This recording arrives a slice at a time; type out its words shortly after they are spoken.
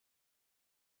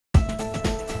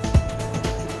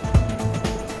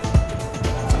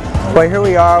Well, here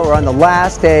we are. We're on the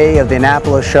last day of the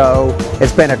Annapolis show.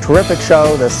 It's been a terrific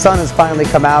show. The sun has finally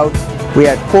come out. We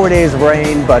had 4 days of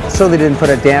rain, but certainly didn't put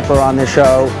a damper on the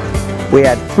show. We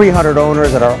had 300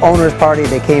 owners at our owners party.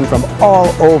 They came from all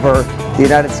over the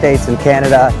United States and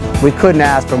Canada. We couldn't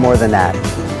ask for more than that.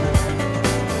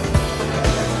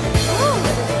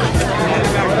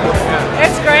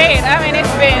 It's great. I mean,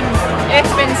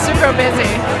 it's been super busy.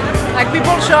 Like,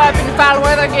 people show up in foul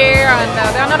weather gear and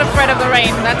they're not afraid of the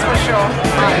rain, that's for sure.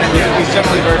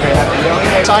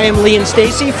 I am Lee and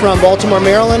Stacy from Baltimore,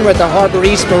 Maryland. We're at the Harbor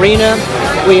East Marina.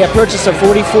 We have purchased a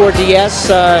 44 DS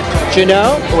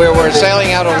Jeanneau. We're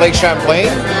sailing out of Lake Champlain.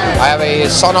 I have a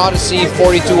Sun Odyssey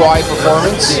 42i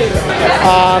Performance.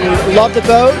 Love the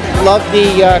boat, love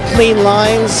the clean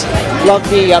lines, love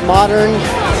the modern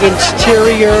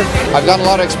interior. I've gotten a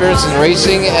lot of experience in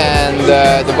racing, and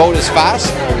the boat is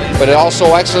fast, but it's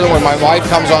also excellent when my wife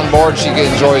comes on board. She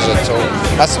enjoys it, so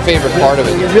that's the favorite part of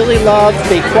it. We really love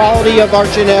the quality of our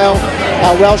Jeanneau,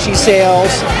 how well she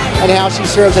sails, and how she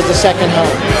serves as a second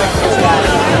home.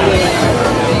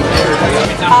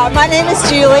 My name is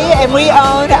Julie, and we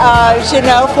own a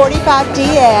Jeanneau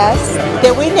 45DS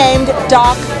that we named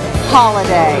Doc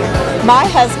Holiday. My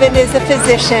husband is a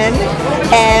physician,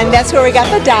 and that's where we got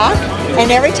the dock. And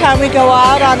every time we go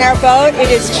out on our boat, it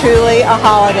is truly a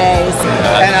holidays.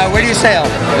 And where do you sail?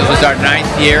 This was our 9th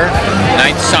year,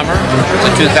 9th summer, to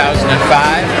 2005,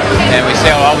 and we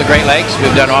sail all the Great Lakes.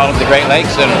 We've done all of the Great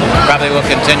Lakes, and probably will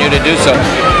continue to do so.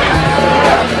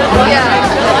 Yeah.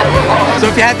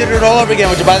 So if you had to do it all over again,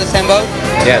 would you buy the same boat?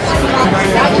 Yes.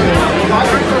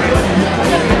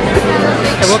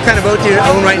 And what kind of boat do you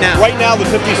own right now? Right now, the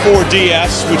 54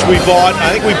 DS, which we bought,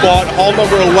 I think we bought hull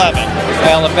number 11.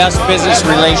 Well, the best business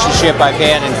relationship I've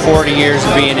had in 40 years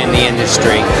of being in the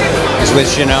industry is with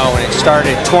Jeanneau, and it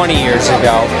started 20 years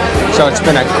ago, so it's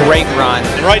been a great run.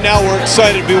 And right now, we're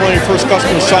excited to be one of your first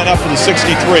customers to sign up for the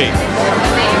 63.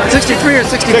 63 or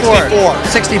 64? 64.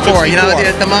 64. You know,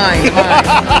 the mine.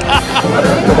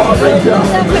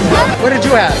 What did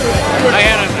you have? I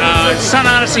had a Sun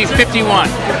Odyssey 51.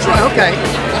 Okay.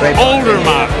 Older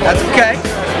model. That's okay.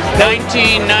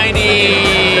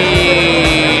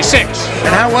 1996.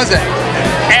 And how was it?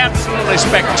 Absolutely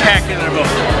spectacular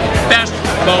boat. Best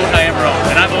boat I ever owned,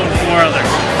 and I've owned 4 others.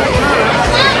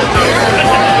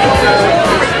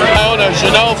 I own a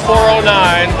Jeanneau 409.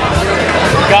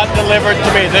 Got delivered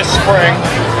to me this spring,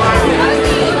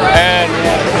 and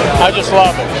I just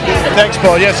love it. Thanks,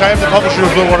 Paul. Yes, I am the publisher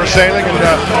of Blue Water Sailing, and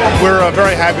we're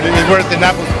very happy to be. We're at the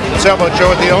Annapolis Sailboat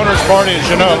Show at the owners' party at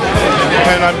Jeanneau,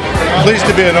 and I'm pleased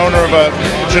to be an owner of a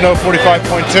Jeanneau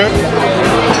 45.2.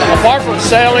 Apart from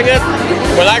sailing it,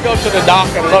 when I go to the dock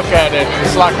and look at it,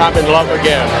 it's like I'm in love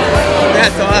again.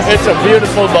 That's awesome. It's a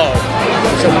beautiful boat.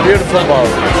 It's a beautiful boat.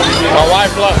 My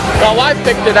wife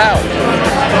picked it out.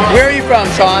 Where are you from,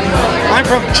 Sean? I'm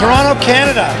from Toronto,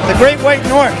 Canada, the Great White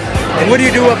North. And what do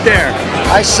you do up there?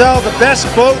 I sell the best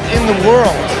boat in the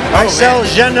world. I sell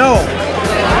Jeanneau,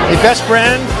 the best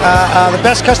brand, the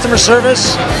best customer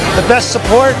service, the best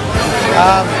support,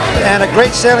 and a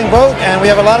great sailing boat, and we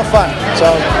have a lot of fun. So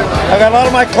I've got a lot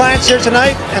of my clients here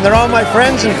tonight, and they're all my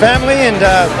friends and family, and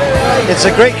it's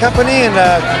a great company, and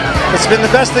it's been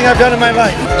the best thing I've done in my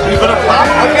life.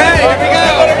 Okay, here we go.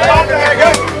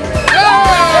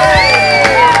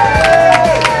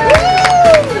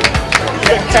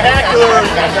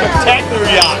 Spectacular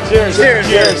yacht. Cheers. Cheers.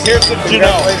 Cheers. Here's the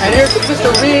Jeanneau. And here's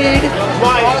Mr. Reed.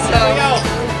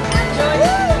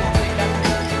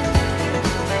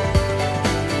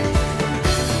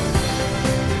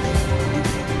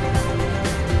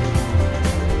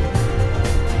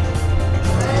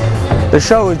 The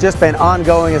show has just been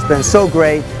ongoing. It's been so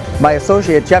great. My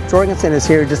associate Jeff Jorgensen is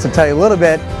here just to tell you a little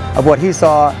bit of what he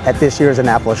saw at this year's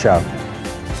Annapolis show.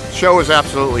 The show was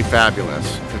absolutely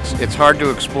fabulous. It's hard to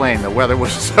explain. The weather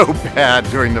was so bad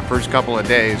during the first couple of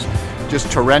days. Just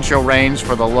torrential rains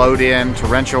for the load-in,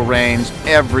 torrential rains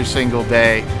every single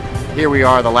day. Here we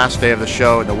are, the last day of the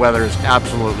show, and the weather is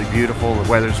absolutely beautiful. The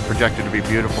weather is projected to be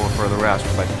beautiful for the rest.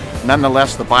 But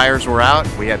nonetheless, the buyers were out.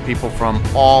 We had people from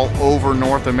all over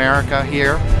North America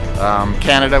here.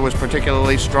 Canada was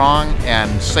particularly strong,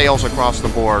 and sales across the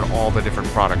board, all the different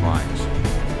product lines.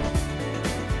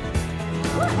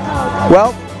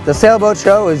 Well, the sailboat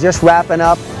show is just wrapping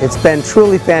up. It's been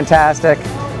truly fantastic.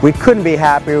 We couldn't be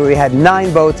happier. We had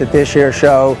 9 boats at this year's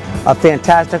show, a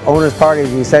fantastic owners party,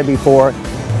 as we said before.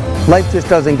 Life just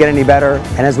doesn't get any better,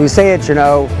 and as we say at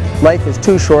Jeanneau, life is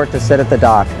too short to sit at the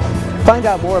dock. Find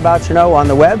out more about Jeanneau on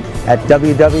the web at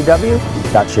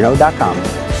www.jeanneau.com.